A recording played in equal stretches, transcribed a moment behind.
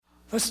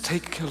Let's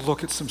take a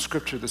look at some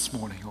scripture this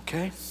morning,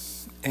 okay?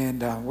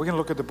 And we're going to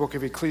look at the book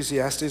of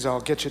Ecclesiastes.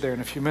 I'll get you there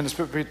in a few minutes.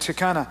 But to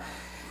kind of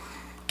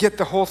get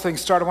the whole thing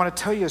started, I want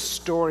to tell you a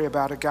story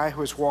about a guy who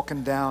was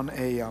walking down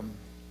a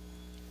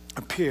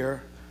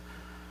pier,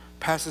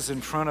 passes in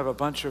front of a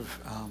bunch of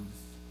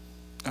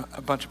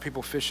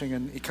people fishing,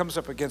 and he comes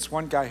up against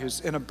one guy who's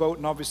in a boat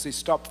and obviously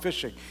stopped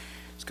fishing.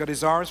 He's got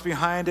his arms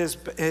behind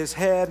his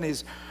head, and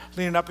he's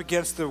leaning up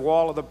against the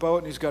wall of the boat,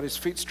 and he's got his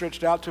feet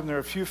stretched out to him. There are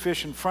a few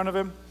fish in front of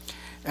him.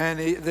 And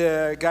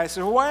the guy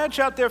says, well, why aren't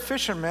you out there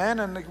fishing, man?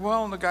 And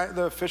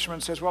the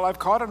fisherman says, well, I've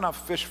caught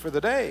enough fish for the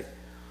day.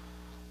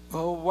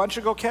 Well, why don't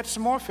you go catch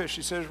some more fish?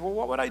 He says, well,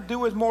 what would I do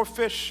with more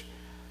fish?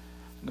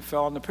 And the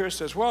fellow on the pier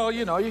says, well,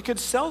 you could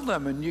sell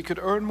them and you could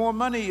earn more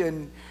money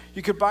and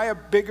you could buy a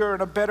bigger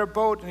and a better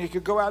boat and you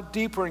could go out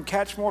deeper and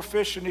catch more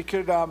fish and you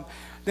could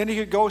then you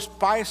could go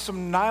buy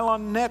some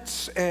nylon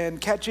nets and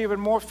catch even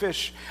more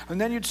fish.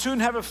 And then you'd soon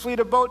have a fleet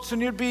of boats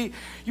and you'd be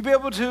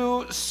able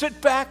to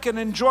sit back and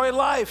enjoy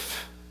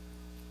life.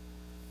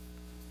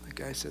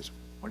 The guy says,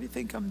 what do you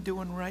think I'm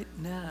doing right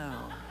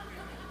now?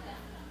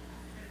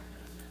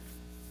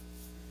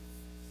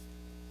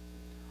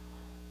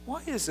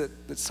 Why is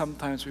it that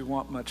sometimes we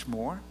want much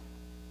more?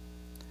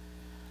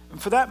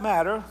 And for that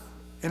matter,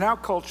 in our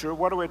culture,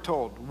 what are we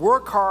told?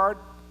 Work hard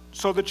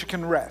so that you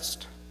can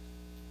rest.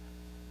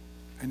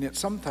 And yet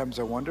sometimes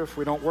I wonder if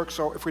we didn't work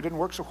so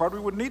hard, we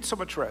wouldn't need so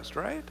much rest,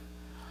 right?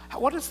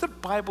 What does the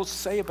Bible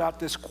say about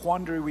this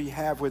quandary we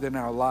have within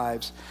our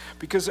lives?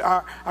 Because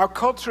our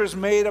culture is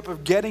made up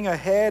of getting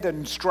ahead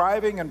and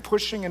striving and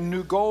pushing and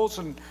new goals,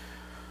 and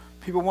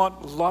people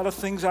want a lot of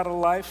things out of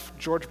life.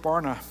 George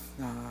Barna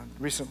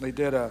recently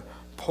did a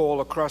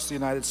poll across the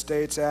United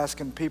States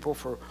asking people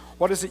for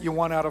what is it you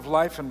want out of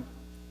life, and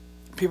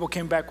people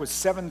came back with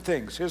 7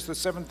 things. Here's the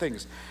 7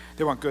 things.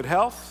 They want good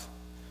health.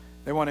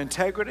 They want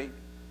integrity.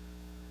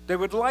 They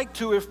would like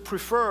to, if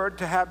preferred,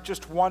 to have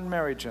just one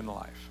marriage in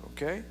life,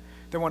 okay?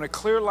 They want a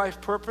clear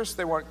life purpose.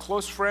 They want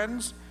close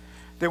friends.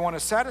 They want a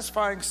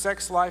satisfying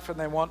sex life, and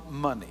they want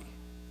money.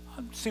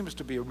 That seems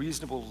to be a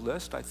reasonable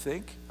list, I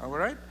think, all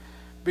right?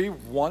 We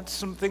want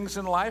some things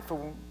in life.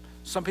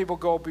 Some people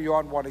go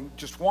beyond wanting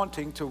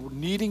to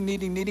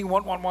needing,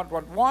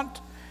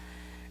 want.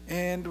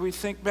 And we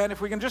think, man,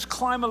 if we can just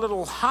climb a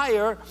little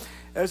higher,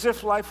 as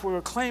if life were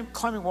a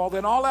climbing wall,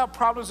 then all our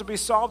problems would be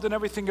solved and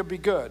everything would be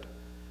good.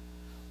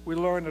 We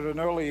learn at an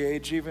early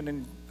age, even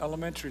in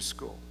elementary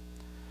school,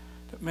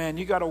 that, man,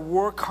 you got to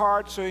work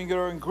hard so you can get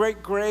earn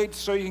great grades,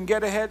 so you can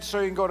get ahead, so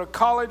you can go to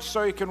college,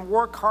 so you can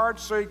work hard,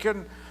 so you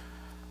can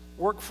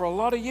work for a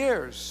lot of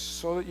years,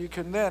 so that you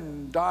can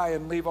then die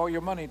and leave all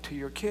your money to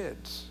your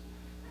kids.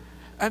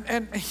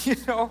 And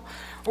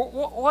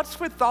what's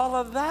with all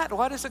of that?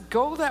 Why does it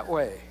go that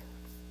way?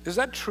 Is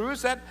that true?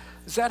 Is that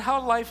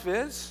how life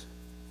is?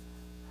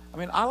 I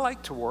mean, I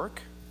like to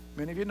work.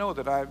 Many of you know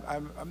that I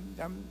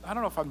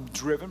don't know if I'm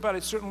driven, but I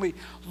certainly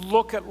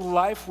look at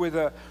life with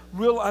a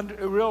real.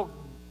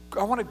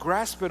 I want to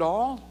grasp it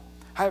all.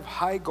 I have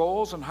high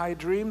goals and high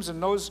dreams,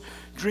 and those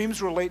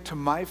dreams relate to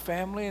my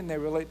family, and they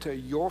relate to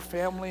your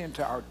family, and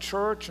to our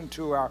church, and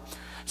to our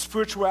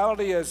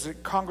spirituality as a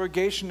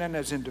congregation and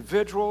as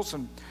individuals,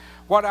 and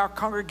what our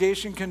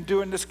congregation can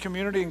do in this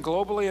community and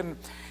globally. And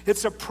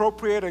it's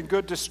appropriate and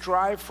good to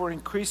strive for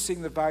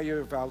increasing the value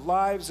of our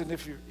lives, and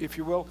if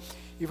you will,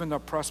 even the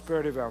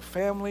prosperity of our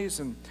families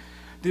and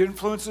the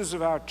influences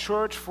of our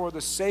church for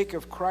the sake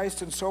of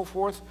Christ and so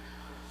forth.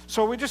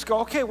 So we just go,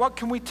 okay, what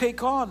can we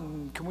take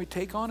on? Can we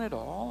take on it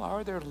all?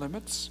 Are there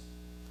limits?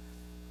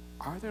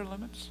 Are there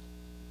limits?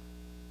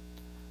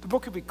 The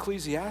book of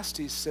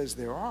Ecclesiastes says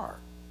there are.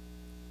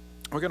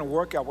 We're going to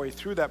work our way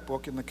through that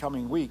book in the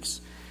coming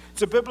weeks.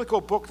 It's a biblical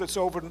book that's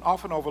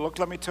often overlooked.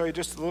 Let me tell you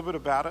just a little bit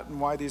about it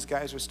and why these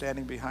guys are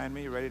standing behind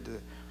me, ready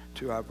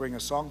to bring a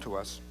song to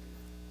us.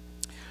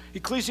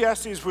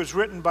 Ecclesiastes was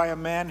written by a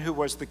man who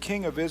was the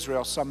king of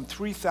Israel some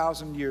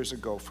 3,000 years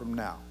ago from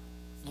now.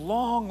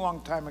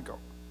 Long time ago.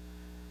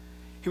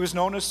 He was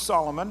known as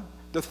Solomon,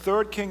 the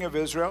 3rd king of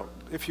Israel,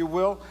 if you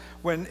will.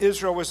 When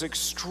Israel was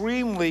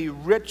extremely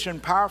rich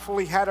and powerful,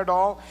 he had it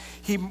all.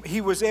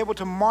 He was able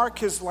to mark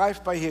his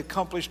life by he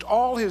accomplished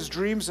all his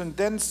dreams and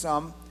then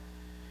some.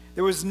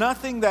 There was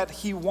nothing that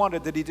he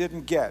wanted that he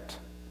didn't get,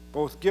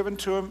 both given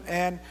to him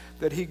and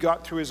that he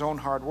got through his own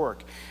hard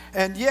work.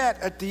 And yet,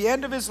 at the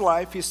end of his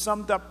life, he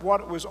summed up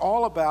what it was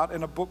all about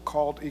in a book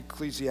called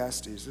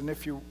Ecclesiastes. And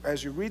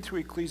as you read through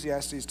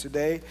Ecclesiastes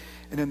today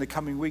and in the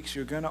coming weeks,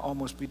 you're going to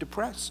almost be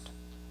depressed,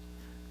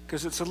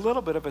 because it's a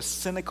little bit of a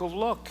cynical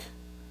look.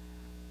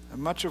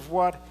 And much of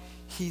what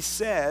he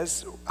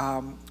says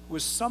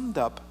was summed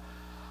up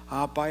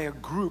by a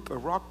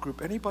rock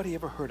group. Anybody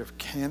ever heard of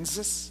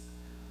Kansas?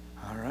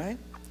 All right.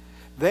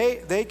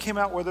 They came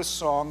out with a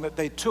song that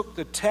they took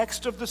the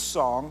text of the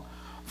song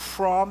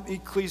from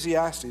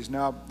Ecclesiastes.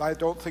 Now, I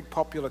don't think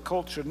popular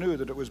culture knew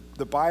that it was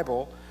the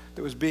Bible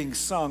that was being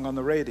sung on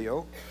the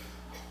radio,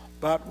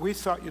 but we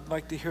thought you'd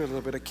like to hear a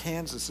little bit of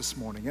Kansas this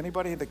morning.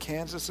 Anybody into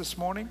Kansas this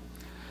morning?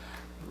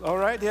 All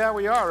right, yeah,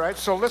 we are, right?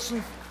 So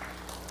listen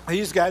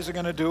these guys are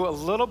going to do a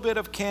little bit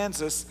of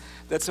Kansas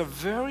that's a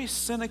very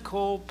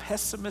cynical,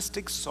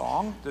 pessimistic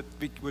song that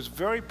was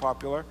very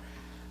popular,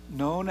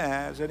 known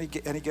as, any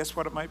guess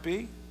what it might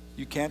be?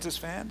 You Kansas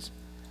fans?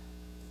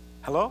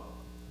 Hello?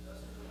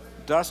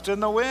 Dust in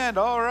the Wind.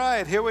 All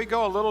right, here we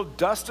go. A little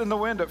Dust in the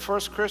Wind at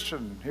First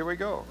Christian. Here we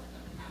go.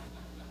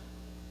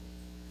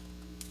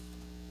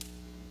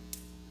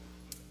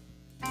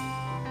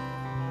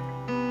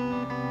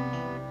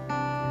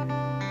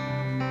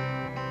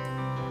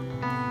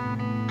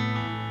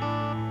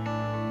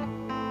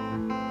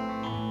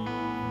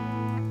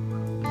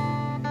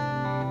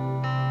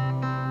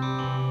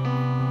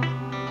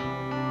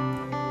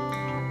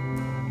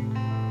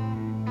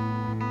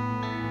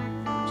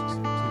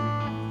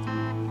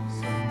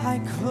 I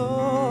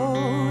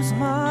close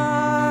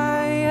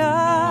my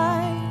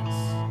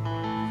eyes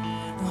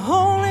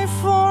only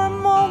for a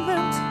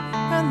moment,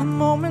 and the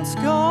moment's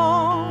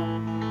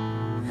gone.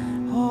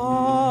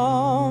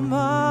 All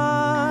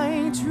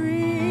my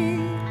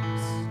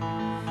dreams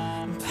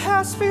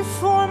pass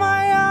before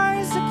my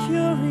eyes, the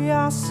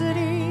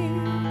curiosity,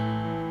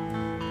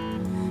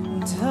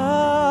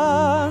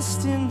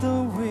 dust in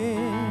the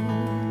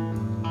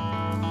wind.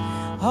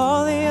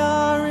 All they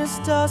are is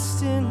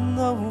dust in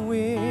the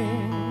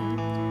wind.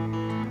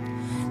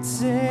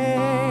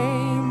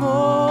 Same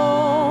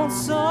old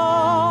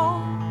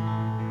song,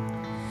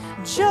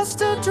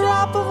 just a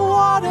drop of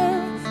water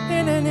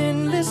in an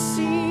endless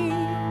sea.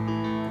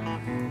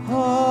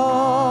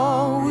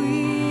 All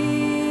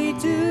we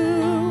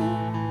do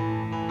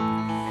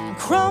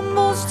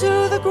crumbles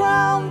to the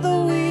ground,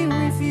 though we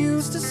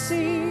refuse to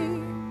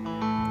see.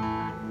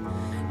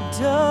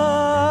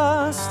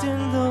 Dust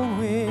in the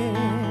wind.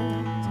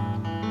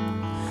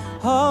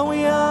 All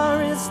we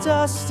are is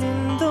dust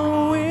in the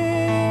wind.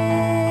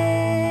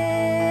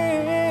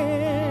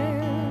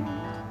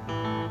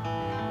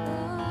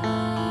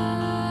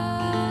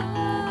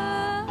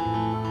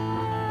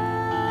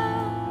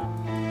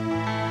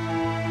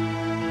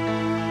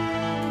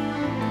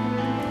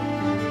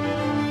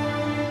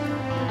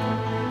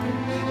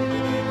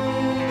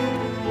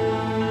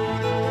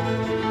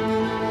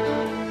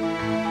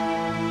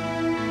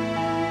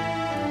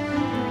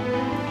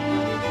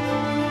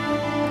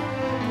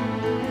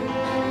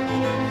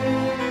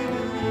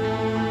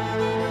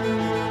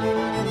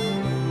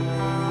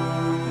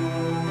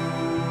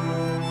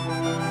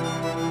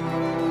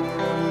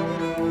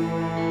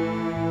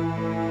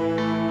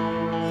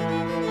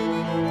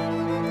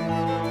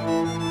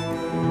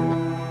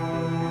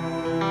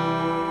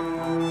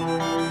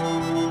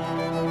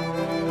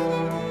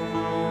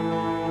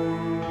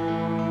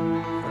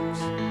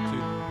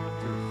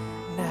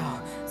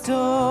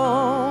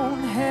 Don't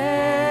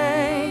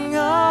hang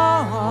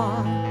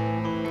on.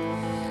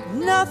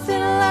 Nothing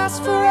lasts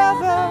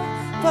forever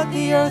but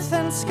the earth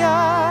and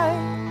sky.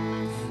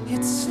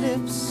 It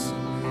slips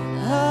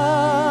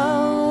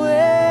away,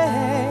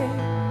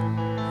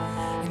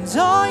 and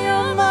all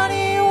your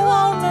money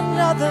won't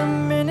another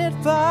minute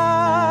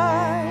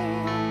buy.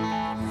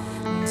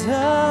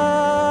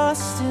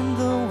 Dust in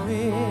the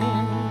wind.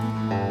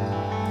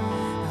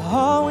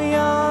 All we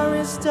are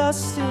is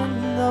dust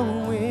in the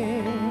wind.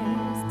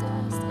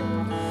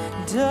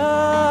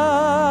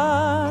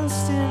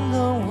 Dust in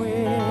the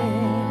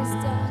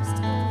wind.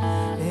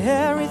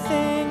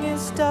 Everything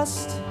is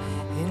dust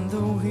in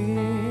the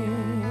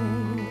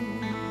wind.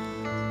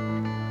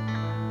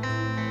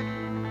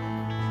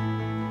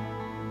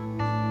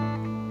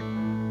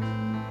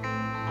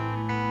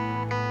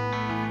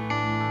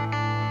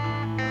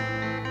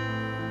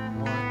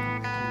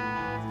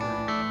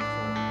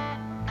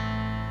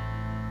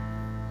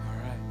 All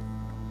right.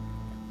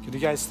 Can you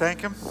guys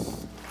thank him?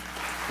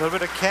 A little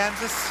bit of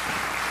Kansas.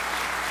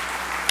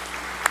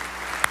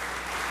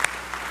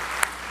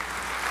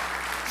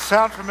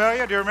 Sound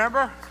familiar? Do you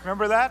remember?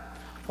 Remember that?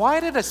 Why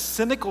did a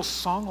cynical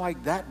song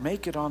like that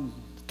make it on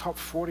top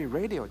 40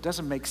 radio? It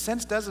doesn't make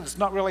sense, does it? It's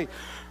not really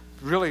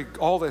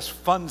all this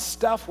fun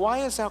stuff.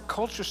 Why is our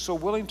culture so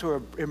willing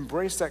to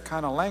embrace that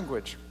kind of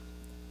language?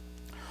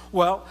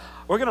 Well,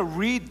 we're going to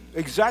read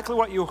exactly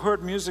what you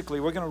heard musically.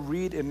 We're going to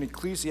read in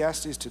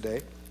Ecclesiastes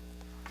today.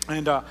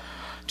 And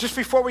just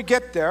before we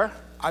get there,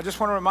 I just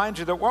want to remind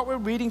you that what we're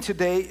reading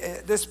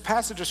today, this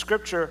passage of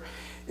Scripture,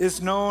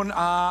 is known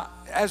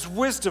as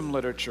wisdom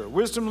literature.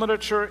 Wisdom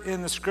literature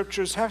in the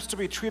Scriptures has to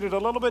be treated a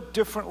little bit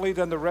differently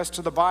than the rest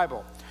of the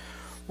Bible.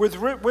 With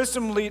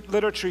wisdom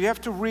literature, you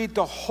have to read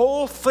the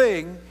whole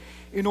thing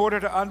in order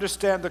to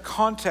understand the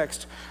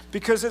context,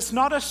 because it's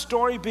not a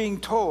story being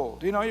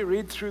told. You know, you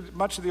read through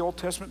much of the Old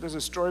Testament, there's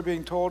a story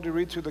being told. You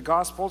read through the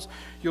Gospels,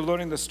 you're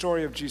learning the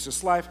story of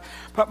Jesus' life.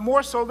 But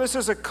more so, this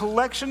is a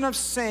collection of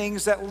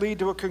sayings that lead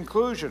to a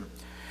conclusion.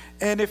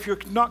 And if you're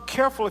not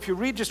careful, if you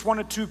read just one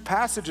or two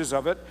passages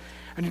of it,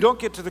 and you don't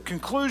get to the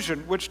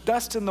conclusion, which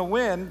Dust in the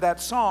Wind, that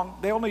song,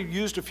 they only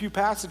used a few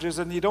passages,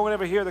 and you don't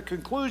ever hear the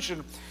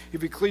conclusion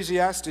of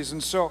Ecclesiastes.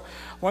 And so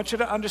I want you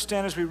to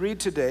understand as we read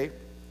today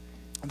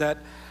that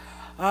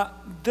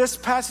this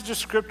passage of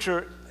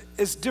Scripture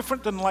is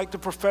different than like the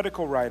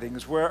prophetical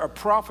writings, where a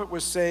prophet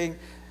was saying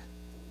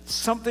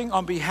something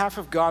on behalf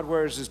of God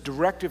where it's this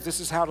directive, this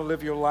is how to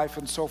live your life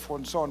and so forth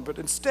and so on. But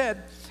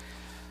instead,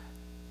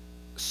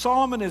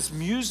 Solomon is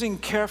musing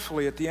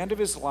carefully at the end of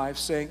his life,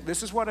 saying,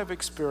 this is what I've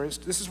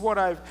experienced. This is what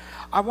I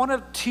want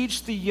to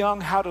teach the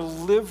young how to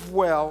live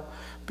well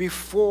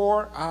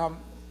before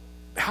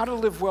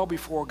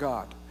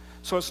God.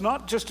 So it's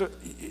not just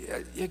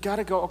you got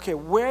to go, okay,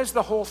 where's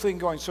the whole thing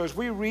going? So as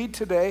we read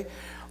today,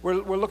 we're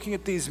looking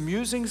at these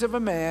musings of a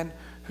man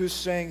who's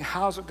saying,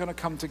 how's it going to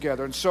come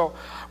together? And so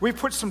we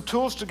put some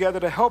tools together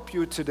to help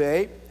you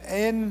today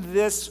in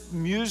this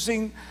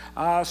musing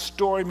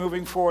story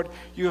moving forward.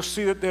 You'll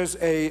see that there's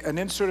an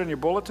insert in your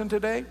bulletin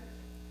today.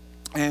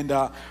 And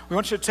we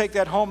want you to take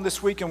that home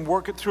this week and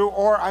work it through.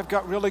 Or I've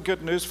got really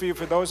good news for you.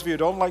 For those of you who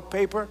don't like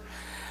paper,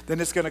 then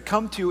it's going to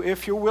come to you,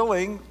 if you're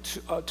willing,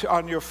 to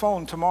on your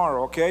phone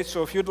tomorrow, okay?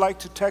 So if you'd like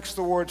to text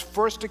the words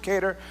First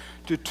Decatur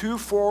to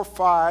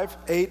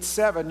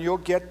 24587, you'll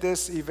get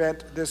this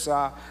event, this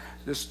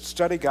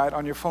study guide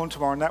on your phone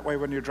tomorrow, and that way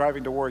when you're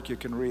driving to work, you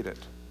can read it.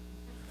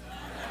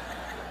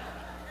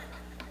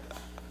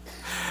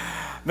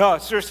 No,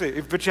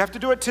 seriously, but you have to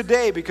do it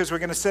today because we're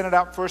going to send it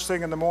out first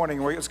thing in the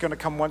morning. It's going to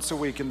come once a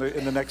week in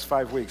the next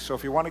 5 weeks. So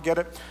if you want to get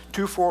it,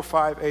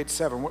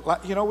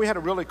 24587. You know, we had a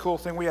really cool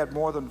thing. We had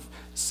more than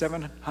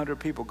 700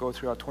 people go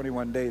through our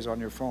 21 days on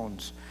your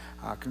phones.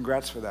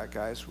 Congrats for that,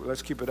 guys.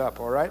 Let's keep it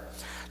up, all right?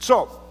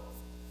 So,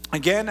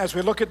 again, as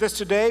we look at this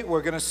today,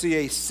 we're going to see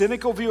a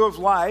cynical view of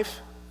life.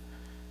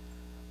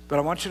 But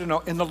I want you to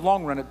know, in the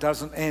long run, it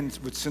doesn't end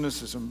with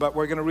cynicism. But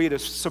we're going to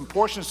read some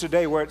portions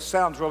today where it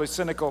sounds really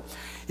cynical.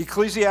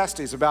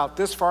 Ecclesiastes, about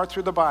this far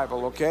through the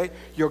Bible, okay?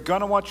 You're going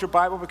to want your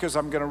Bible because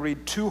I'm going to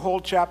read 2 whole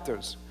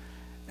chapters.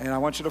 And I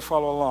want you to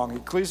follow along.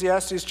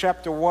 Ecclesiastes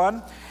chapter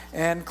 1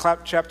 and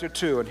chapter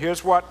 2. And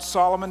here's what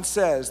Solomon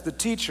says. The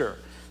teacher,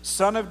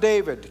 son of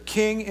David,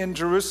 king in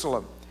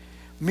Jerusalem.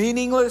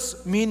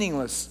 Meaningless,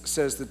 meaningless,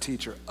 says the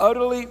teacher.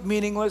 Utterly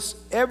meaningless.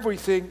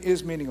 Everything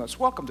is meaningless.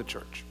 Welcome to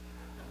church.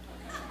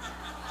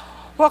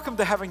 Welcome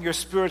to having your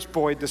spirits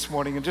buoyed this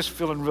morning and just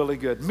feeling really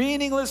good.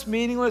 Meaningless,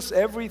 meaningless,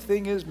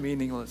 everything is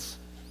meaningless.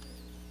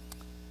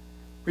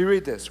 We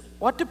read this.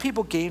 What do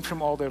people gain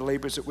from all their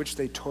labors at which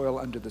they toil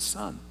under the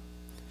sun?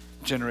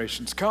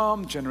 Generations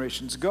come,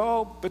 generations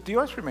go, but the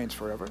earth remains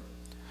forever.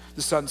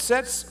 The sun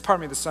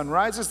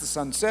rises, the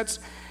sun sets,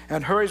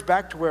 and hurries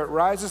back to where it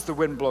rises. The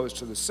wind blows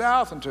to the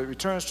south until it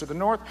returns to the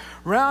north.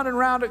 Round and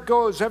round it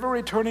goes, ever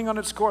returning on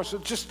its course.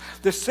 It's just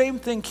the same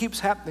thing keeps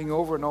happening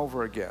over and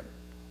over again.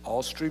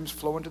 All streams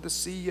flow into the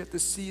sea, yet the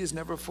sea is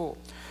never full.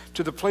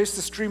 To the place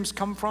the streams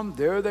come from,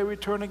 there they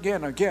return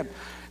again. Again,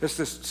 there's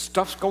this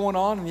stuff's going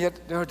on, and yet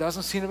there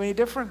doesn't seem to be any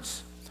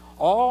difference.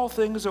 All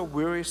things are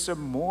wearisome,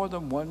 more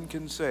than one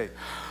can say.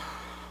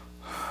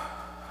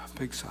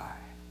 Big sigh.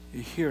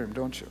 You hear him,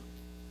 don't you?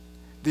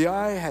 The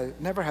eye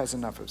never has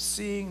enough of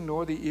seeing,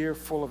 nor the ear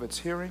full of its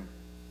hearing.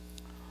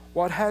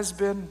 What has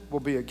been will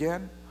be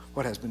again.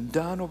 What has been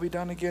done will be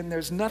done again.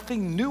 There's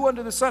nothing new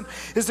under the sun.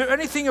 Is there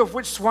anything of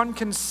which one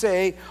can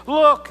say,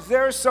 look,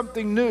 there's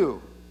something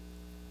new?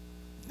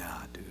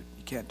 Nah, dude,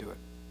 you can't do it.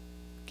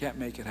 Can't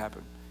make it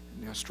happen.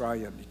 In the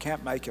Australian, you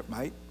can't make it,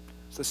 mate.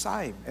 It's the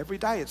same. Every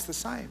day it's the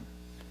same.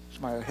 It's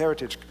my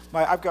heritage.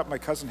 I've got my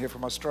cousin here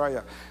from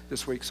Australia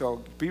this week,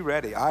 so be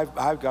ready.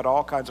 I've got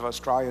all kinds of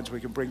Australians we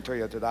can bring to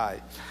you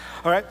today.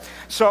 All right?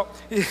 So...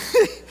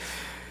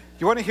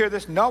 You want to hear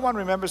this? No one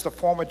remembers the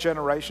former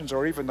generations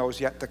or even those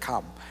yet to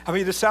come. I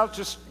mean, this sounds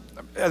just,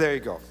 there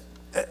you go.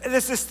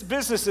 This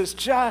business is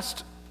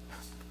just,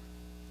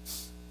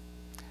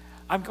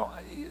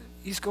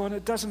 he's going,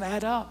 it doesn't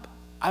add up.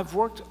 I've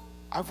worked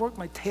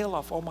my tail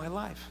off all my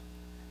life.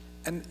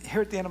 And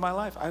here at the end of my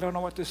life, I don't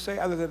know what to say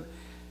other than,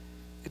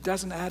 it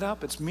doesn't add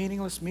up. It's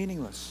meaningless,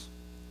 meaningless.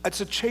 It's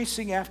a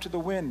chasing after the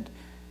wind.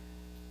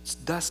 It's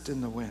dust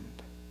in the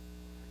wind.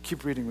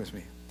 Keep reading with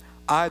me.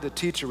 I, the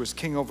teacher, was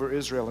king over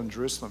Israel and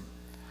Jerusalem.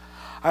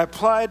 I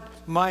applied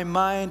my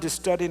mind to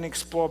study and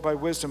explore by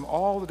wisdom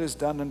all that is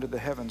done under the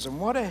heavens. And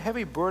what a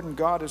heavy burden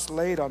God has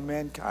laid on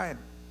mankind.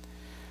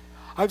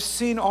 I've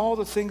seen all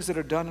the things that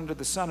are done under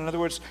the sun. In other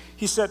words,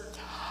 he said,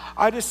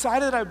 I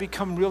decided I'd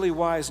become really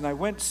wise, and I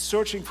went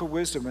searching for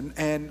wisdom.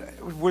 And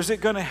was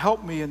it going to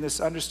help me in this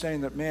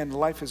understanding that, man,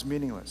 life is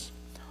meaningless?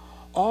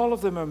 All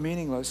of them are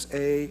meaningless.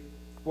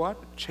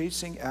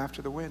 Chasing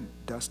after the wind,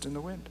 dust in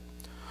the wind.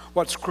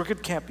 What's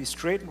crooked can't be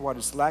straightened. What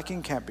is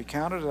lacking can't be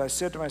counted. And I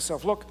said to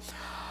myself, look,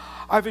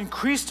 I've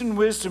increased in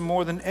wisdom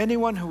more than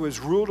anyone who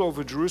has ruled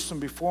over Jerusalem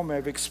before me.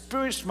 I've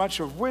experienced much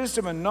of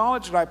wisdom and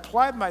knowledge, and I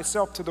applied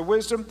myself to the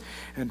wisdom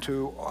and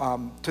to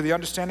the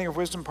understanding of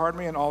wisdom,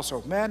 and also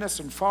of madness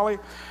and folly.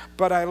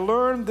 But I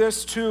learned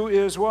this too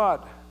is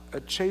what? A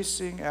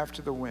chasing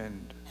after the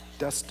wind,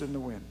 dust in the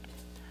wind.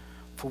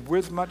 For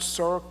with much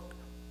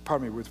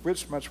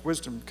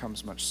wisdom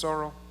comes much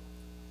sorrow.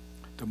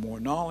 The more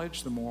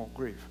knowledge, the more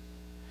grief.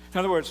 In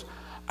other words,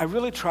 I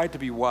really tried to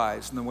be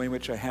wise in the way in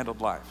which I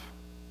handled life.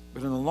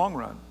 But in the long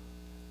run,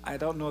 I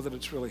don't know that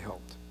it's really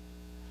helped.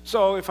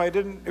 So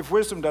if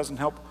wisdom doesn't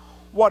help,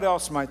 what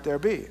else might there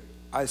be?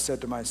 I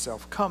said to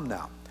myself, come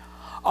now.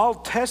 I'll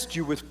test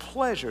you with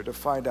pleasure to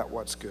find out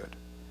what's good.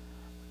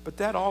 But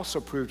that also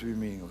proved to be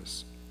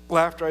meaningless.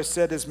 Laughter, I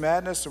said, is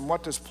madness, and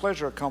what does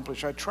pleasure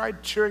accomplish? I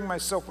tried cheering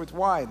myself with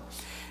wine,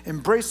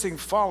 embracing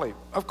folly.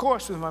 Of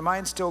course, with my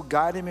mind still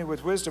guiding me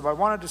with wisdom, I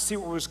wanted to see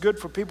what was good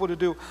for people to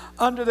do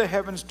under the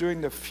heavens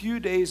during the few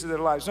days of their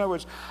lives. In other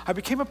words, I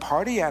became a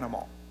party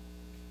animal.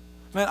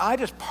 Man, I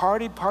just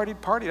partied.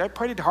 I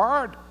partied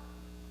hard.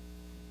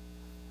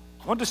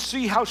 I wanted to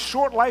see how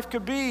short life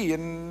could be,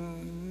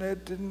 and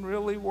it didn't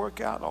really work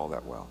out all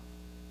that well.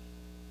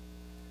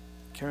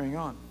 Carrying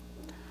on.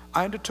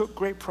 I undertook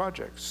great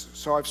projects.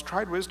 So I've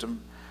tried wisdom.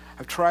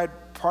 I've tried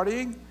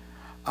partying.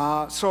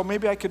 So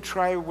maybe I could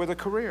try with a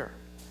career.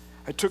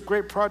 I took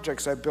great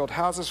projects. I built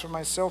houses for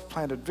myself,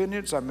 planted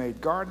vineyards. I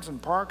made gardens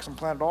and parks and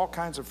planted all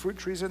kinds of fruit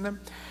trees in them.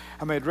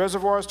 I made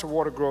reservoirs to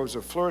water groves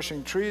of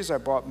flourishing trees. I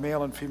bought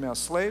male and female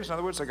slaves. In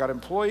other words, I got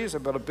employees. I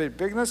built a big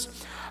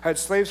business. I had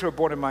slaves who were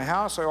born in my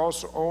house. I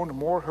also owned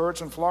more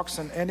herds and flocks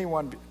than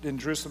anyone in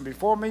Jerusalem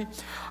before me.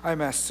 I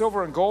amassed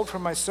silver and gold for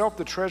myself,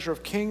 the treasure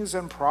of kings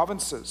and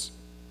provinces.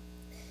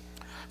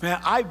 Man,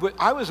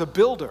 I was a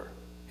builder,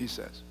 he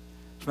says.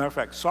 As a matter of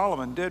fact,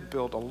 Solomon did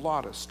build a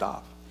lot of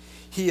stuff.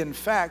 He, in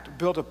fact,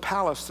 built a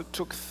palace that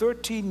took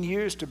 13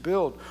 years to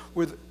build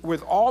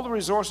with all the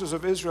resources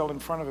of Israel in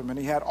front of him. And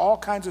he had all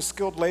kinds of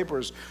skilled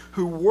laborers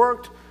who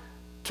worked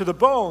to the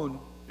bone,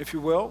 if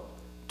you will,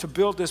 to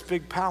build this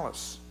big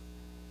palace.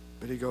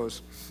 But he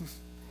goes,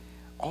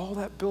 all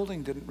that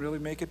building didn't really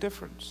make a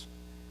difference.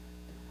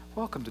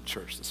 Welcome to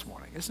church this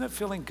morning. Isn't it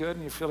feeling good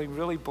and you're feeling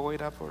really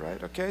buoyed up, all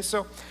right? Okay,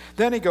 so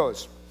then he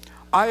goes,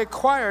 I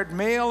acquired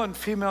male and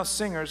female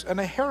singers and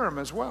a harem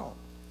as well.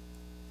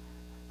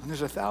 And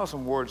there's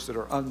 1,000 words that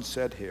are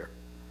unsaid here.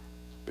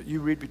 But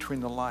you read between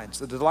the lines.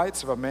 The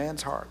delights of a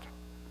man's heart.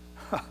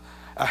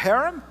 A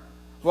harem?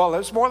 Well,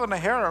 there's more than a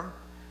harem.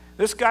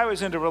 This guy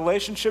was into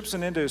relationships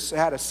and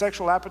had a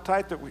sexual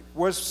appetite that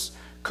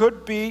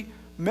could be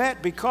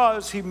met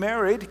because he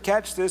married,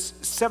 catch this,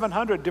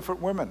 700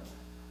 different women.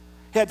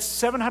 He had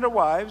 700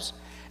 wives,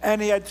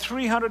 and he had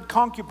 300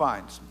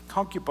 concubines.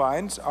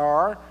 Concubines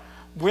are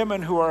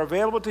women who are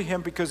available to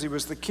him because he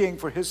was the king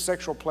for his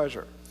sexual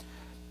pleasure.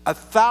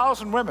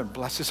 1,000 women,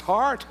 bless his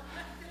heart.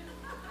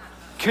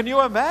 Can you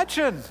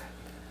imagine?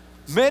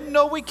 Men,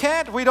 no, we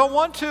can't. We don't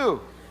want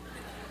to.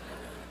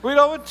 We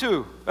don't want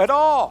to at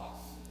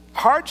all.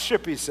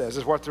 Hardship, he says,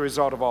 is what the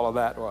result of all of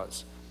that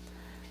was.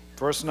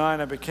 Verse 9,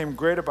 I became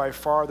greater by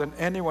far than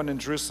anyone in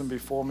Jerusalem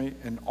before me.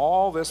 In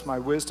all this, my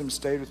wisdom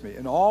stayed with me.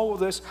 In all of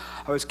this,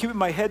 I was keeping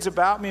my heads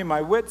about me and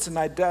my wits, and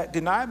I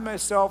denied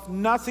myself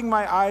nothing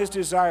my eyes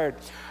desired.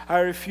 I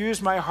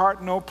refused my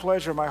heart no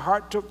pleasure. My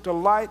heart took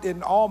delight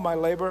in all my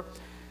labor.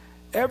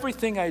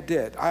 Everything I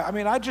did.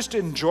 I just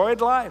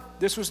enjoyed life.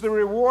 This was the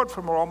reward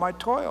from all my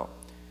toil.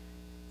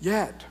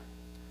 Yet,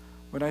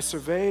 when I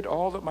surveyed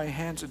all that my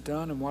hands had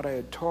done and what I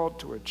had toiled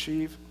to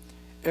achieve,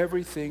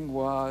 everything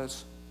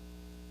was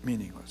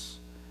meaningless,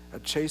 a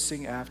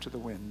chasing after the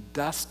wind,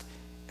 dust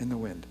in the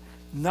wind.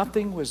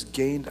 Nothing was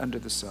gained under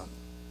the sun.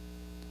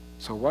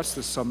 So what's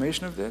the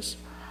summation of this?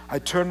 I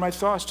turned my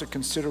thoughts to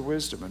consider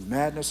wisdom and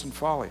madness and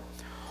folly.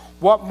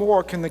 What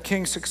more can the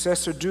king's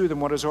successor do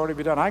than what has already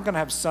been done? I'm going to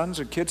have sons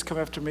or kids come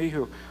after me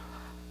who,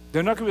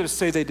 they're not going to be able to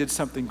say they did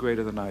something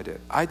greater than I did.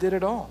 I did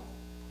it all.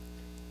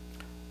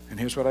 And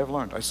here's what I've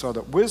learned. I saw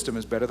that wisdom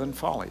is better than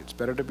folly. It's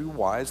better to be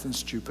wise than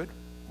stupid.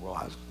 Well,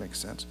 that makes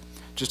sense.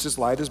 Just as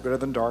light is better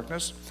than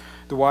darkness.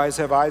 The wise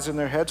have eyes in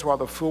their heads while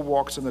the fool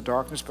walks in the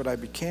darkness. But I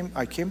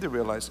came to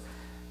realize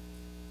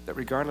that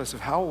regardless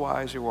of how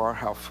wise you are,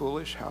 how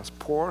foolish, how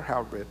poor,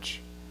 how rich,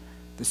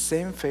 the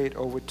same fate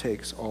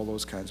overtakes all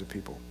those kinds of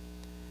people.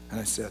 And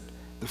I said,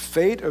 the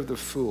fate of the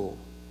fool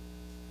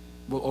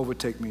will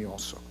overtake me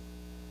also.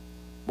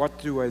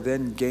 What do I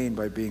then gain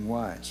by being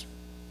wise?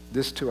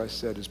 This too, I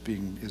said,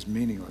 is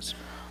meaningless.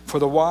 For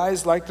the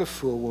wise, like the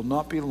fool, will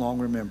not be long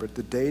remembered.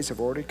 The days have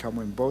already come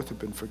when both have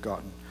been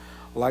forgotten.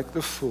 Like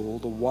the fool,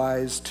 the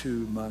wise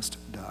too must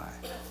die.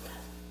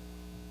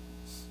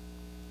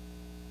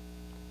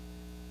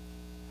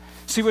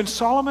 See, when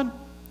Solomon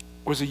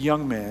was a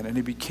young man and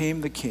he became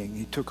the king,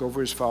 he took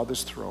over his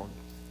father's throne.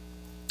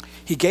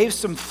 He gave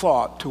some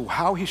thought to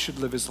how he should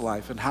live his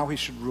life and how he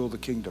should rule the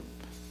kingdom.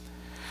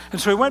 And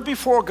so he went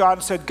before God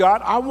and said,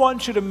 God, I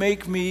want you to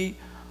make me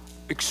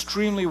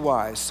extremely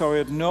wise so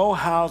I'd know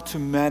how to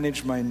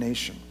manage my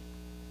nation.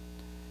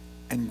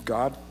 And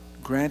God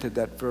granted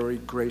that very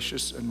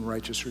gracious and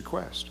righteous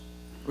request.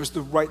 It was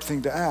the right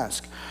thing to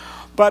ask.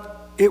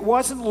 But it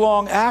wasn't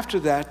long after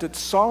that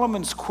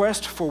Solomon's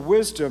quest for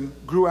wisdom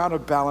grew out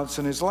of balance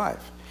in his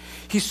life.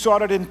 He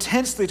sought it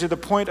intensely to the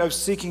point of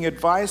seeking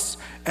advice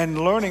and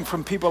learning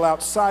from people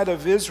outside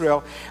of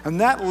Israel.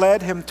 And that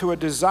led him to a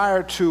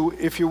desire to,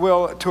 if you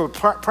will, to a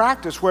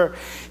practice where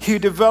he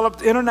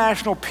developed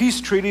international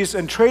peace treaties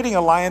and trading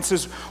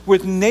alliances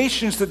with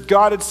nations that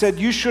God had said,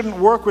 you shouldn't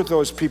work with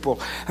those people.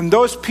 And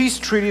those peace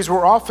treaties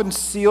were often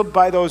sealed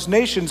by those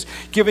nations,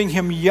 giving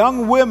him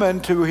young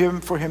women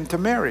for him to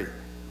marry,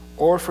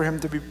 or for him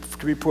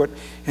to be put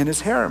in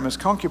his harem, his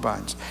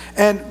concubines.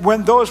 And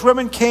when those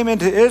women came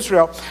into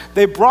Israel,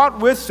 they brought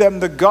with them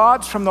the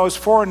gods from those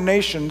foreign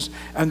nations,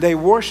 and they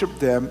worshiped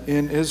them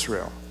in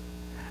Israel.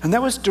 And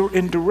that was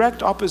in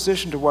direct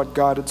opposition to what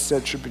God had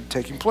said should be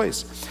taking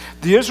place.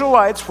 The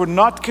Israelites were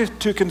not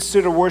to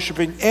consider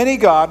worshiping any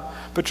god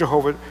but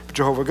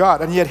Jehovah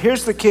God. And yet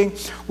here's the king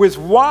with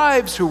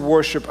wives who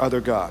worship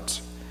other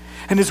gods.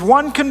 And his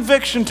one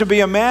conviction to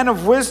be a man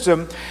of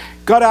wisdom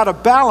got out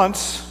of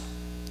balance,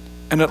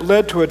 and it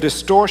led to a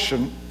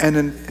distortion and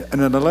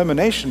an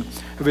elimination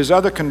of his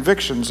other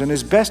convictions, and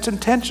his best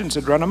intentions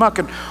had run amok.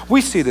 And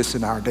we see this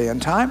in our day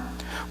and time.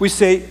 We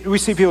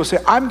see people say,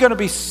 I'm going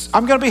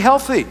to be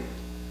healthy.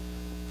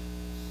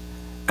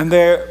 And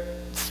they're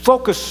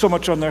focused so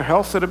much on their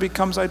health that it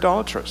becomes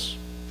idolatrous.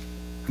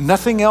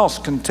 Nothing else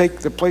can take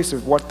the place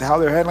of how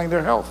they're handling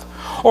their health.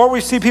 Or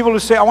we see people who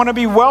say, I want to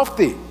be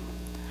wealthy.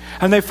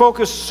 And they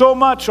focus so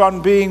much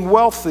on being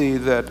wealthy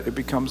that it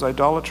becomes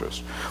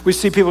idolatrous. We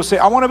see people say,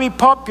 I want to be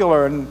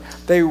popular. And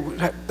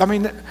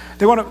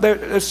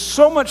there's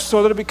so much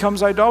so that it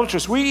becomes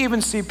idolatrous. We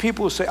even see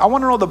people who say, I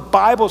want to know the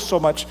Bible so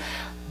much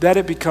that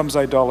it becomes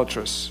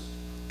idolatrous.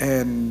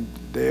 And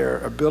their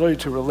ability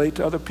to relate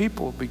to other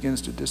people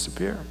begins to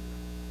disappear.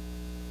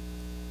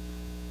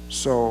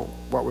 So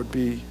what would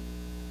be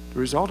the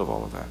result of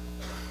all of that?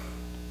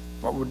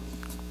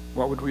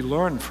 What would we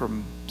learn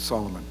from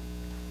Solomon?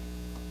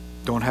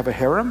 Don't have a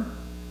harem?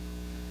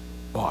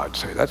 Well, I'd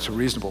say that's a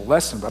reasonable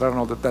lesson, but I don't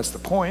know that that's the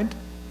point.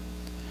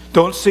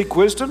 Don't seek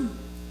wisdom?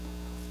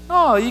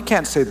 No, you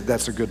can't say that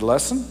that's a good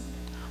lesson.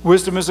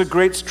 Wisdom is a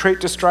great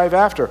trait to strive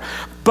after.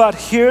 But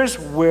here's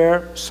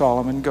where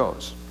Solomon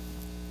goes.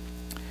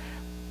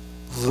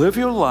 Live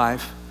your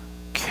life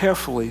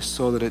carefully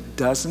so that it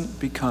doesn't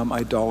become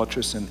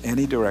idolatrous in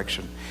any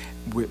direction.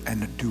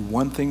 And do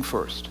one thing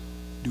first.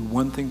 Do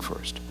one thing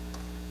first.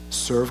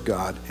 Serve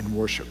God in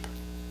worship.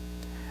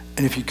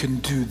 And if you can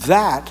do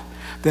that,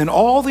 then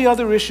all the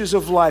other issues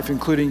of life,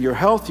 including your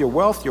health, your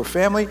wealth, your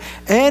family,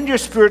 and your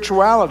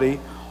spirituality,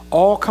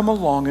 all come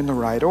along in the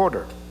right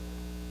order.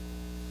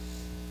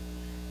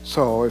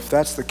 So if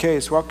that's the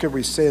case, what could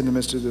we say in the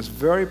midst of this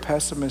very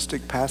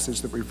pessimistic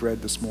passage that we've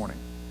read this morning?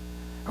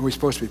 Are we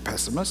supposed to be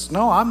pessimists?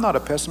 No, I'm not a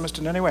pessimist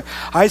in any way.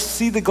 I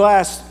see the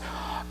glass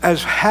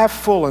as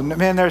half full, and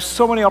man, there's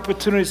so many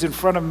opportunities in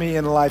front of me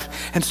in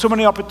life, and so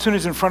many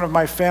opportunities in front of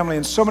my family,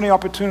 and so many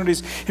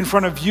opportunities in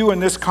front of you in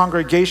this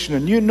congregation.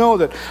 And you know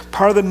that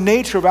part of the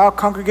nature of our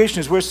congregation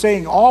is we're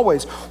saying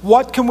always,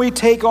 what can we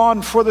take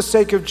on for the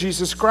sake of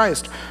Jesus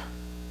Christ?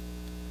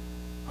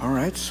 All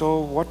right, so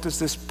what does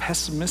this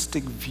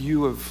pessimistic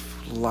view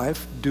of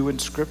life do in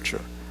Scripture?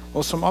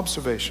 Well, some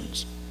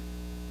observations.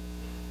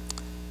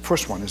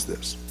 First one is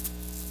this: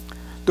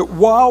 that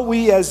while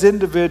we as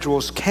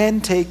individuals can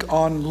take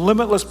on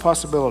limitless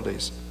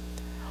possibilities,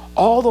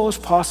 all those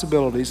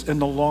possibilities in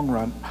the long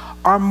run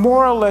are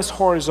more or less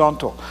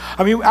horizontal.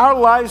 I mean, our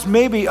lives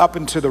may be up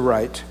and to the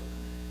right,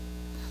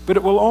 but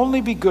it will only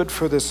be good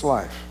for this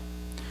life.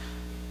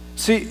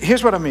 See,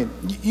 here's what I mean.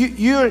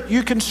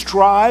 You can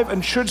strive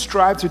and should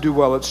strive to do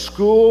well at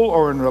school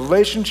or in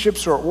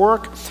relationships or at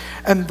work,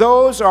 and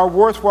those are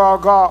worthwhile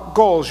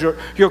goals.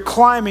 You're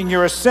climbing,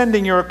 you're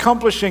ascending, you're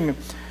accomplishing.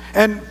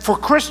 And for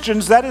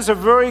Christians, that is a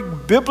very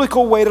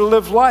biblical way to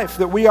live life,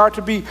 that we are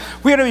to be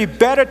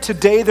better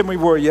today than we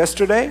were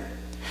yesterday.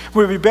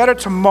 We'll be better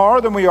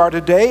tomorrow than we are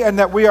today, and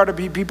that we are to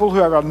be people who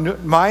have our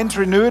minds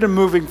renewed and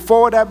moving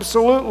forward,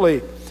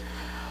 absolutely.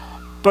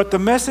 But the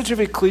message of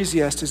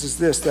Ecclesiastes is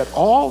this, that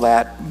all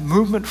that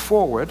movement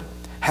forward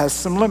has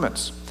some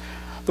limits.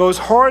 Those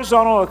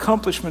horizontal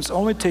accomplishments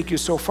only take you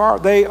so far.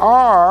 They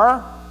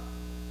are,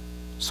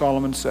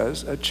 Solomon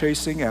says, a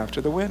chasing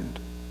after the wind.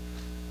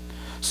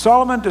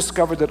 Solomon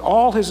discovered that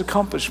all his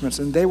accomplishments,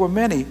 and they were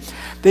many,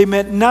 they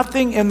meant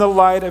nothing in the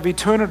light of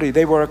eternity.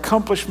 They were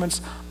accomplishments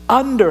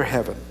under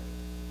heaven.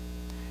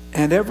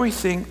 And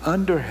everything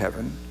under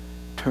heaven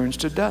turns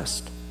to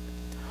dust.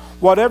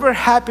 Whatever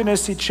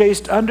happiness he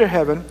chased under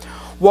heaven,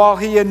 while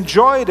he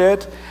enjoyed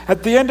it,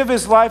 at the end of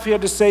his life he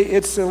had to say,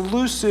 it's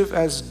elusive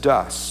as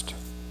dust.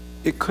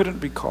 It couldn't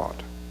be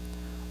caught.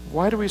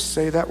 Why do we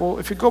say that? Well,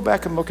 if you go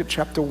back and look at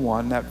chapter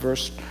 1, that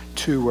verse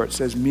 2, where it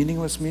says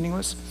meaningless,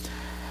 meaningless,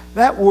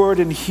 that word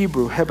in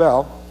Hebrew,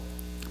 hebel,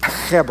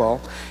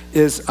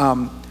 is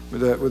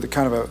with a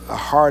kind of a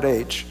hard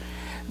H.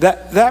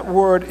 That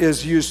word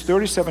is used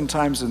 37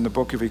 times in the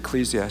book of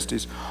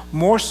Ecclesiastes,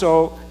 more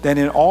so than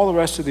in all the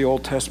rest of the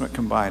Old Testament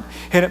combined.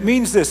 And it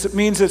means this: it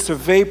means it's a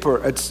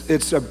vapor,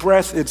 it's a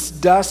breath, it's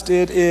dust,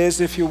 it is,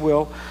 if you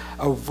will,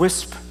 a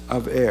wisp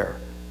of air.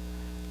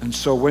 And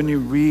so when you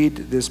read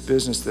this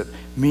business that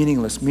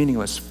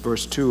meaningless,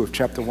 verse 2 of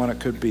chapter 1, it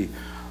could be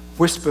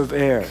wisp of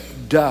air,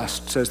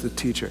 dust, says the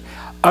teacher,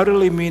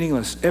 utterly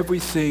meaningless,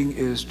 everything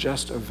is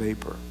just a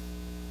vapor.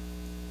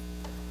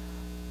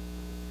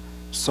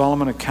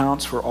 Solomon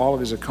accounts for all of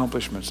his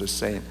accomplishments as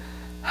saying,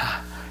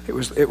 it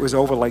was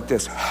over like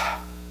this,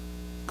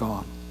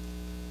 gone.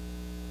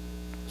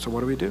 So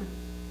what do we do?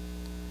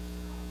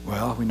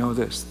 Well, we know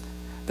this,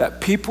 that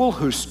people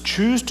who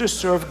choose to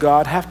serve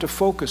God have to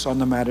focus on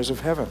the matters of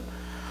heaven.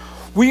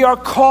 We are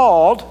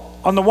called,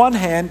 on the one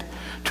hand,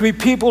 to be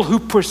people who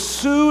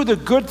pursue the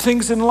good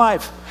things in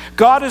life.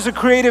 God is a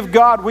creative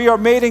God. We are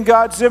made in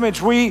God's image.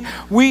 We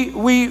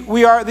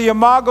are the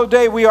Imago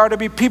Dei. We are to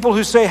be people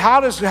who say,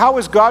 how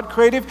is God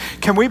creative?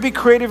 Can we be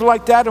creative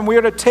like that? And we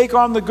are to take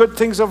on the good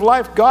things of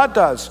life. God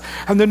does.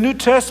 And the New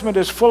Testament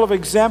is full of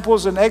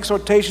examples and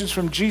exhortations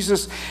from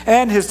Jesus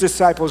and his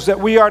disciples that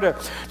we are to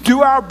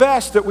do our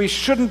best, that we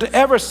shouldn't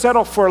ever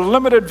settle for a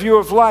limited view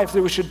of life,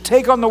 that we should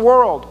take on the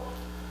world.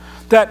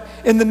 That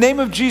in the name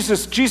of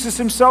Jesus, Jesus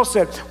himself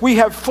said, we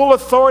have full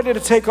authority to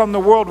take on the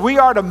world. We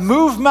are to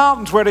move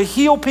mountains. We're to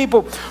heal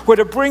people. We're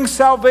to bring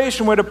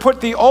salvation. We're to put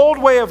the old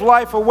way of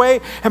life away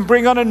and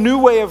bring on a new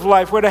way of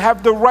life. We're to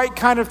have the right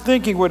kind of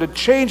thinking. We're to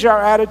change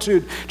our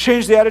attitude,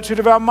 change the attitude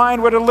of our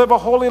mind. We're to live a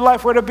holy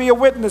life. We're to be a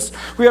witness.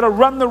 We are to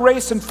run the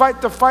race and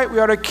fight the fight. We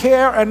are to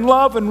care and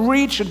love and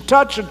reach and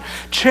touch and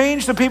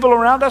change the people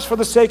around us for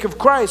the sake of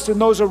Christ. And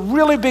those are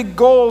really big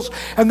goals,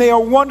 and they are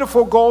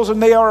wonderful goals,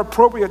 and they are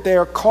appropriate.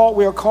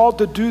 We are called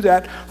to do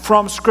that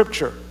from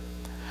Scripture.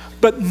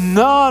 But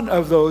none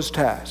of those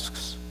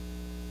tasks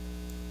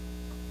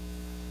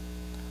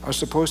are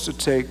supposed to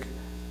take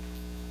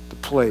the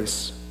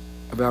place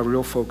of our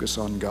real focus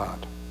on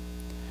God.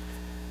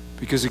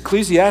 Because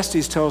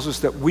Ecclesiastes tells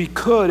us that we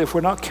could, if we're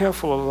not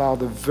careful, allow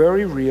the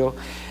very real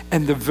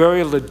and the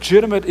very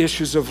legitimate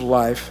issues of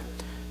life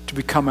to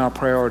become our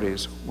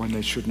priorities when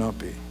they should not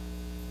be.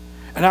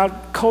 And our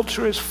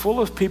culture is full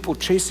of people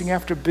chasing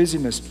after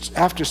busyness,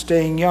 after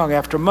staying young,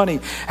 after money,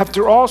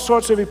 after all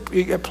sorts of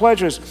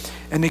pleasures.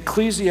 And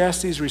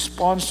Ecclesiastes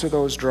responds to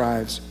those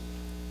drives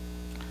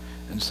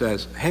and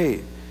says,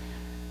 hey,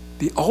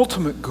 the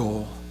ultimate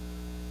goal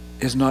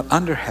is not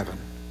under heaven,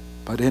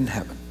 but in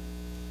heaven.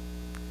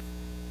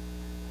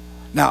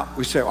 Now,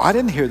 we say, I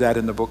didn't hear that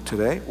in the book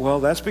today. Well,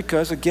 that's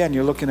because, again,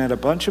 you're looking at a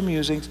bunch of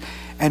musings,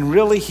 and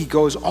really he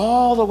goes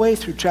all the way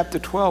through chapter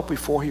 12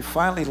 before he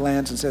finally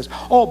lands and says,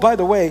 oh, by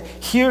the way,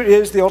 here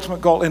is the ultimate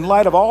goal in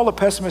light of all the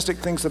pessimistic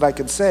things that I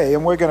could say,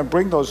 and we're going to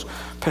bring those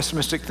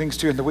pessimistic things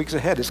to you in the weeks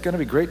ahead. It's going to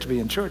be great to be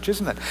in church,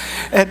 isn't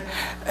it?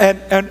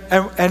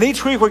 And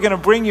each week we're going to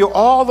bring you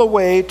all the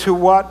way to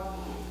what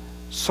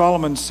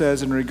Solomon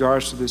says in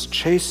regards to this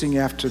chasing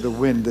after the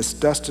wind, this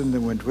dust in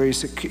the wind, where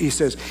he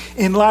says,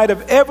 in light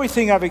of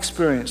everything I've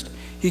experienced,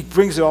 he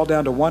brings it all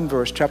down to one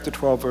verse, chapter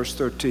 12, verse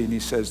 13. He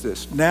says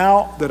this,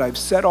 now that I've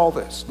said all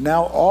this,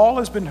 now all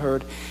has been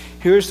heard,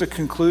 here's the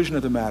conclusion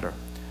of the matter.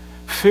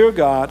 Fear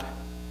God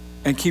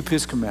and keep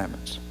his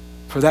commandments,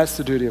 for that's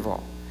the duty of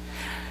all.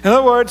 In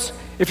other words,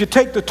 if you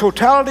take the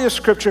totality of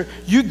Scripture,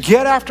 you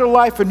get after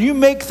life and you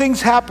make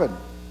things happen.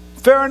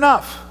 Fair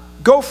enough.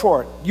 Go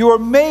for it. You are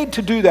made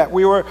to do that.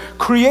 We were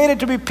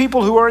created to be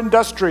people who are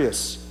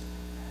industrious.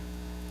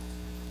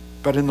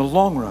 But in the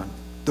long run,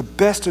 the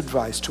best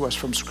advice to us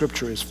from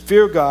Scripture is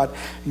fear God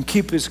and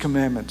keep his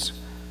commandments.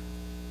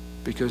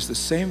 Because the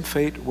same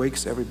fate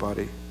waits for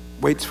everybody,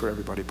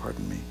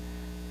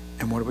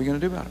 And what are we going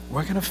to do about it?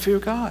 We're going to fear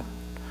God.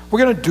 We're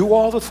going to do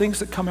all the things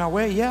that come our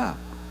way, yeah.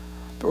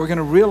 But we're going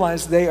to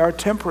realize they are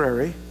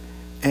temporary,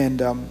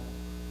 and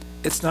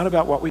it's not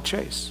about what we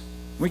chase.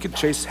 We can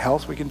chase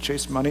health. We can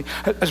chase money.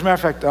 As a matter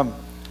of fact, a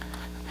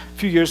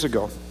few years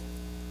ago,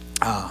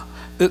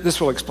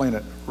 this will explain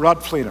it. Rod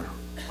Fleener.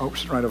 Oh,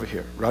 sitting right over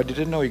here. Rod, you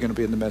didn't know you were going to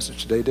be in the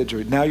message today, did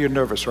you? Now you're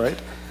nervous, right?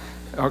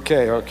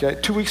 Okay.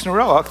 2 weeks in a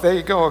row. There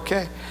you go,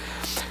 okay.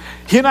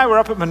 He and I were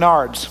up at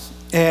Menards.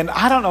 And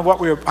I don't know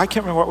I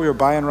can't remember what we were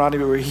buying, Rodney,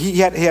 but he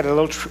had a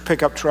little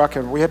pickup truck,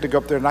 and we had to go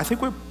up there, and I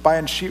think we were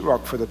buying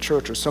sheetrock for the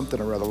church or something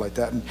or other like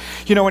that. And,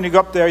 when you go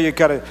up there, you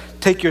got to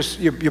take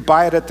you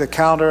buy it at the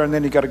counter, and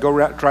then you got to go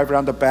drive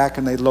around the back,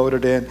 and they load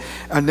it in.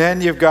 And then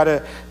you've got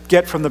to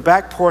get from the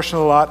back portion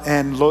of the lot,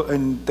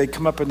 and they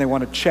come up and they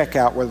want to check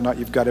out whether or not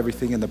you've got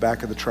everything in the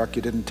back of the truck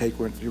you didn't take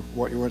what you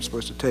weren't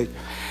supposed to take.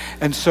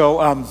 And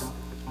so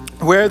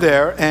we're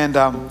there, and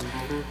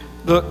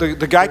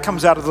the guy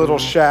comes out of the little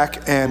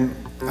shack, and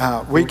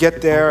we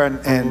get there,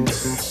 and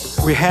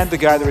we hand the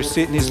guy the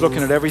receipt, and he's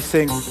looking at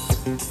everything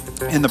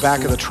in the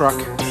back of the truck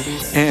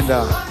and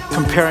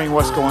comparing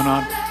what's going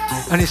on.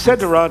 And he said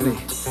to Rodney,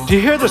 "Do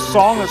you hear the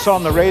song that's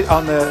on the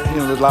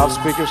the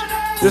loudspeakers?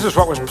 This is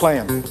what was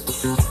playing."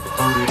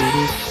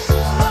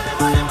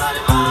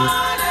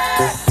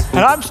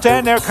 And I'm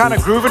standing there kind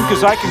of grooving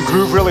because I can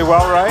groove really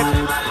well, right?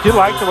 You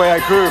like the way I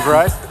groove,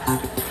 right?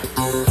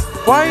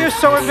 Why are you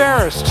so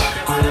embarrassed?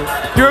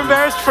 You're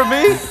embarrassed for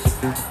me?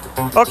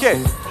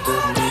 Okay,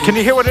 can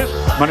you hear what it is?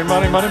 Money,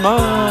 money, money,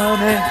 money,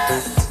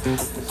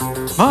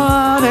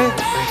 money.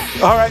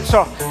 All right,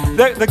 so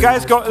the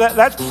guy's going,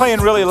 that's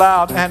playing really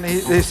loud, and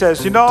he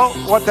says, "You know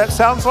what that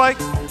sounds like?"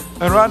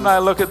 And Rod and I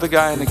look at the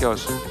guy, and he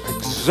goes,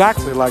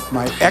 "Exactly like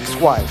my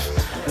ex-wife."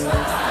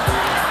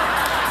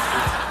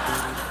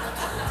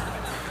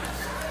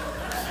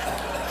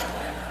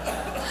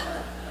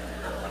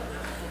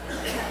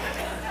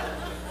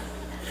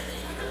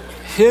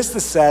 Here's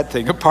the sad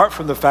thing, apart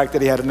from the fact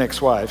that he had an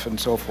ex-wife and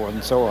so forth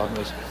and so on,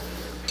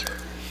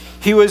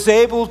 he was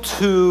able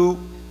to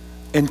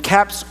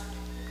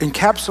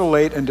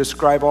encapsulate and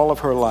describe all of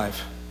her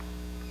life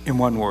in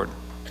one word.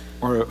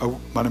 Or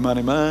money,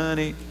 money,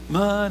 money,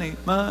 money,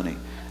 money.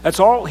 That's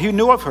all he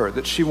knew of her,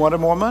 that she wanted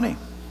more money.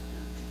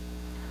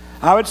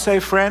 I would say,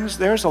 friends,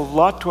 there's a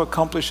lot to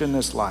accomplish in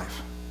this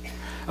life.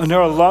 And there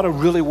are a lot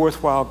of really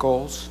worthwhile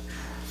goals.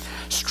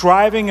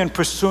 Striving and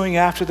pursuing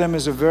after them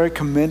is a very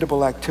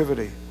commendable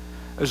activity,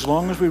 as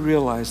long as we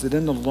realize that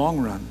in the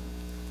long run,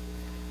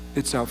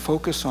 it's our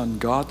focus on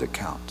God that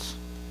counts.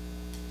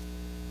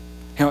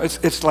 You know,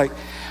 it's like,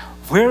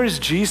 where is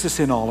Jesus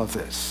in all of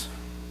this?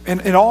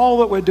 In all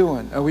that we're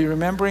doing, are we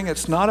remembering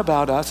it's not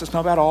about us, it's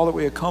not about all that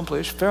we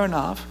accomplish, fair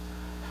enough,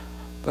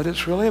 but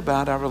it's really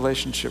about our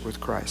relationship with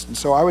Christ. And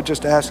so I would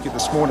just ask you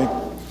this morning,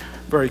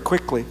 very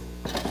quickly,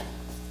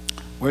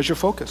 where's your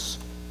focus?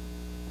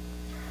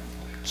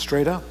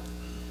 Straight up,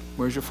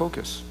 where's your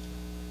focus?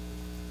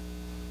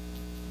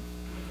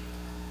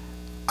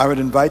 I would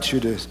invite you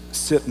to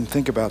sit and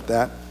think about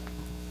that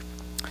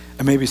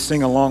and maybe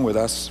sing along with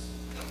us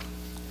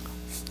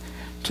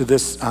to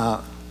this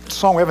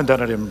song. We haven't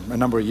done it in a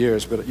number of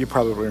years, but you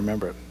probably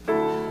remember it.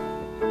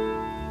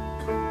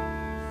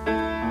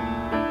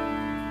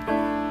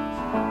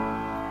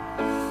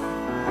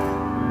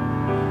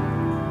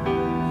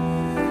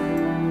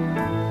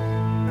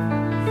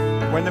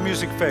 When the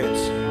music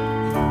fades.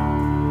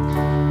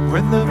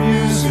 When the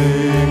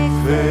music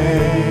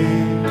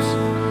fades,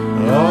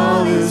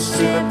 all is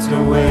stripped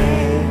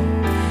away,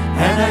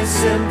 and I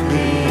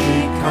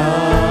simply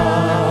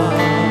come,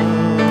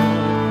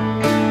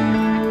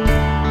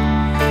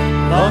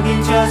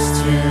 longing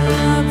just to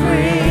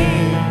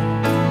bring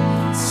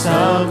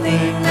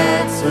something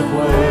that's of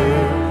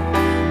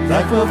worth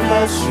that will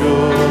bless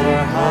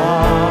your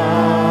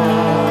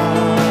heart.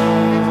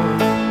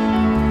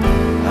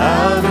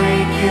 I'll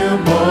bring you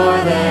more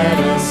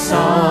than a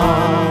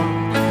song,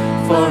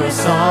 for a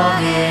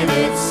song in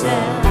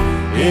itself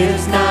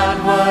is not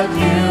what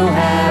you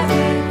have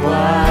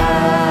required.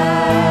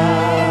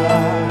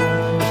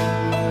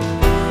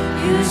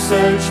 You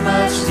search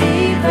much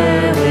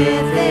deeper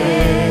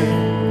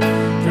within,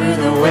 through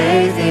the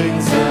way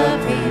things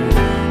appear.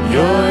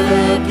 You're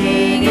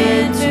looking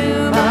into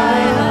my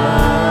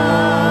heart.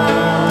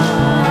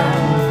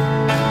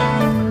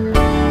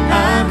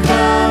 I'm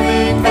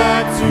coming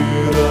back to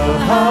the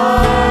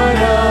heart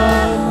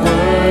of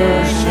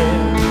worship,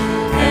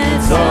 and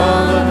it's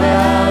all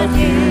about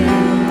you.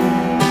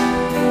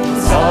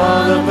 It's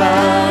all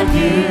about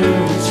you,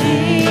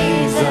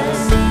 Jesus.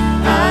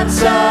 I'm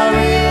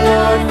sorry,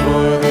 Lord,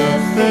 for the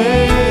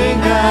thing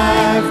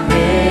I've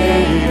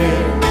made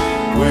it.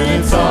 When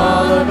it's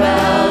all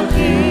about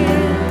you,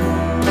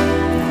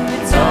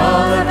 it's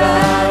all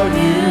about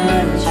you,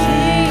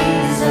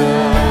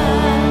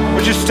 Jesus.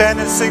 Would you stand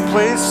and sing,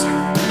 please?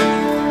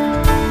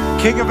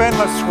 King of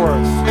endless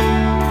worth.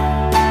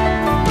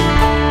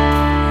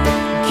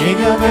 King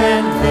of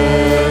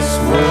endless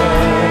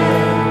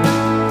worth,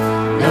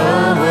 no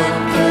one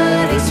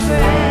could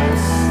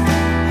express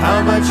how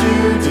much you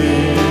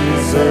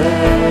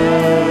deserve.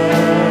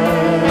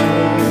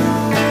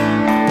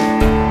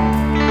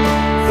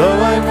 Though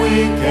I'm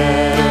weak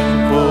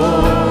and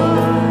poor,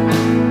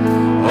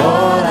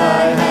 all I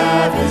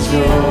have is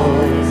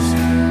yours,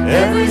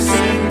 every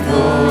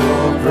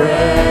single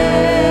breath.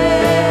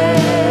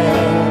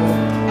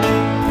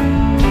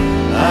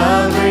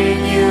 I'll bring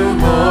you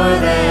more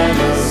than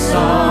a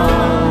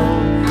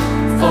song,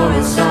 for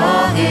a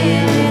song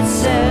in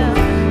itself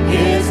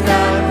is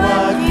not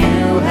what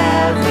you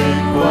have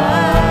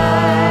required.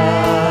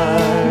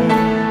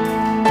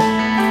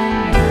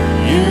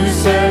 You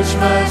search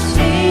much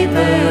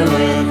deeper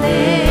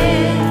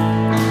within,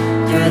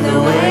 through the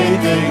way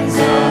things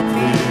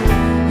appear.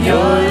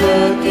 You're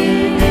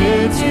looking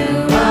into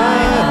my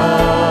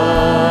heart.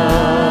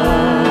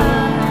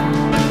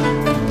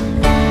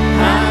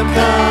 I'm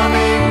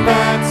coming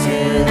back to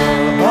the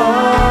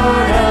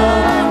heart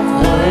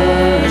of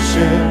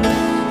worship,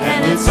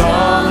 and it's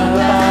all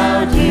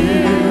about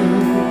you.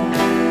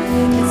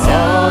 It's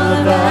all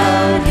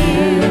about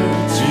you,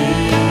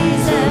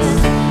 Jesus.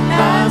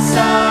 I'm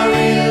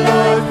sorry,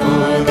 Lord,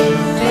 for the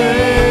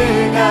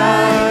thing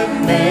I've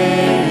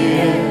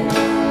made.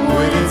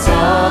 When it's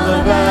all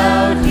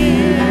about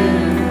you,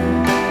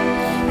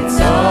 it's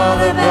all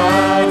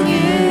about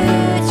you,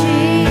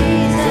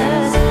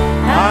 Jesus.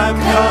 I'm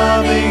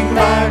coming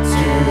back to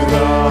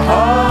the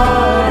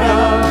heart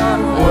of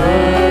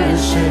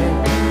worship,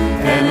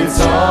 and it's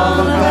all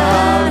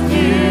about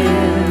you.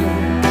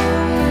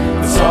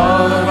 It's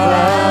all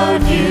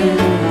about you,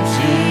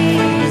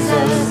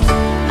 Jesus.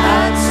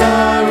 I'm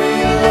sorry,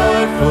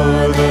 Lord, for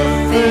the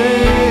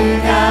thing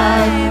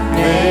I've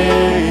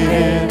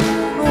made.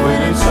 When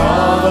it's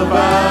all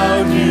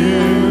about you,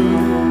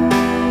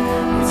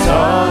 it's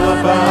all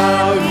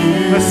about you.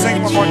 Let's sing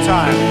one more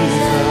time.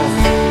 Jesus.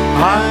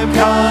 I'm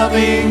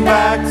coming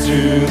back to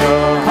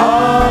the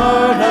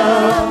heart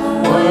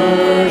of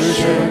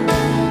worship,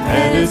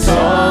 and it's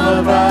all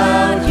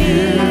about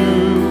you.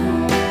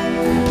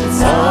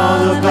 It's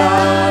all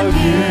about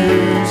you,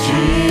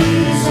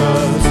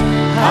 Jesus.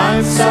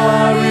 I'm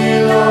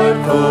sorry, Lord,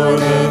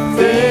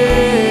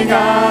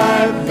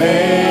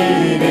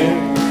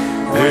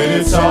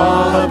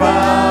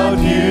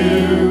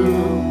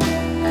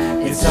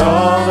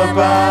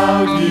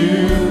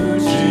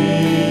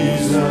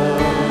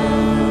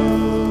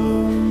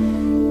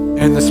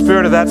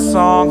 spirit of that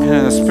song and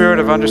in the spirit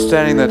of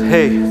understanding that,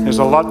 hey, there's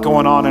a lot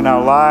going on in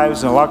our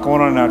lives and a lot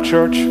going on in our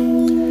church,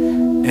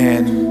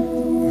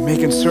 and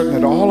making certain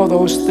that all of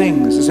those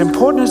things, as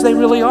important as they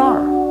really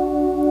are,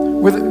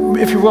 with,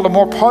 if you will, a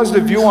more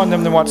positive view on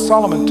them than what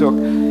Solomon took,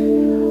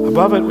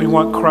 above it, we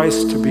want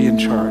Christ to be in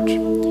charge.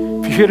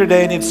 If you're here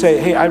today and you'd say,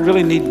 hey, I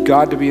really need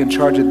God to be in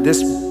charge of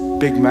this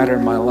big matter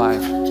in my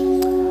life,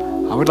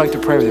 I would like to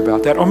pray with you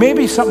about that. Or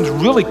maybe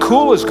something really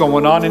cool is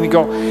going on and you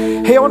go,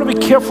 hey, I want to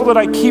be careful that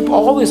I keep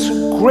all this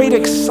great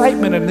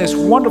excitement and this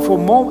wonderful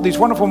moment, these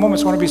wonderful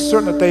moments. I want to be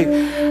certain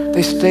that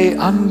they stay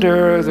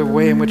under the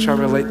way in which I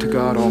relate to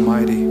God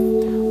Almighty.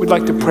 We'd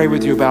like to pray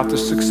with you about the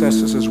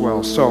successes as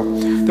well. So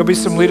there'll be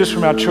some leaders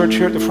from our church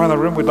here at the front of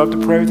the room. We'd love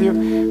to pray with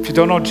you. If you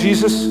don't know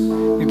Jesus,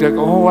 you'd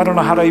go, oh, I don't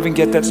know how to even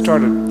get that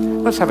started.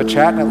 Let's have a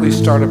chat and at least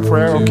start a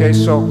prayer, okay?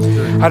 So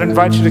I'd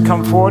invite you to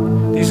come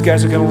forward. These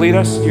guys are going to lead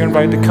us. You're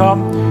invited to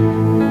come.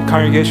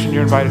 Congregation,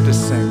 you're invited to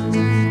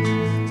sing.